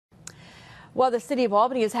Well, the city of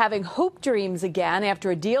Albany is having hoop dreams again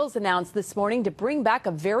after a deal is announced this morning to bring back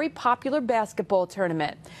a very popular basketball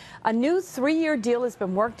tournament. A new 3-year deal has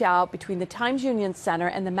been worked out between the Times Union Center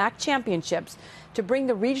and the MAAC Championships to bring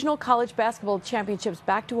the regional college basketball championships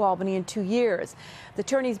back to Albany in 2 years. The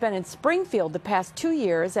tourney's been in Springfield the past 2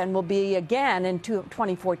 years and will be again in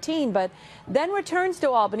 2014, but then returns to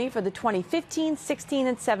Albany for the 2015, 16,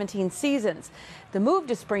 and 17 seasons. The move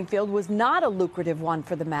to Springfield was not a lucrative one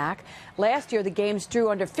for the MAAC. Last year, the games drew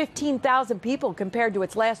under 15,000 people compared to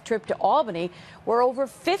its last trip to Albany, where over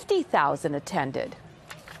 50,000 attended.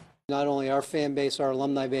 Not only our fan base, our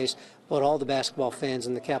alumni base, but all the basketball fans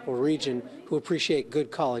in the capital region who appreciate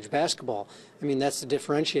good college basketball. I mean, that's the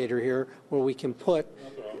differentiator here, where we can put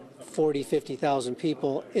 40, 50,000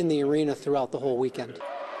 people in the arena throughout the whole weekend.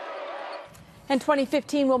 And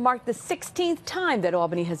 2015 will mark the 16th time that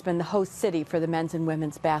Albany has been the host city for the men's and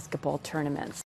women's basketball tournaments.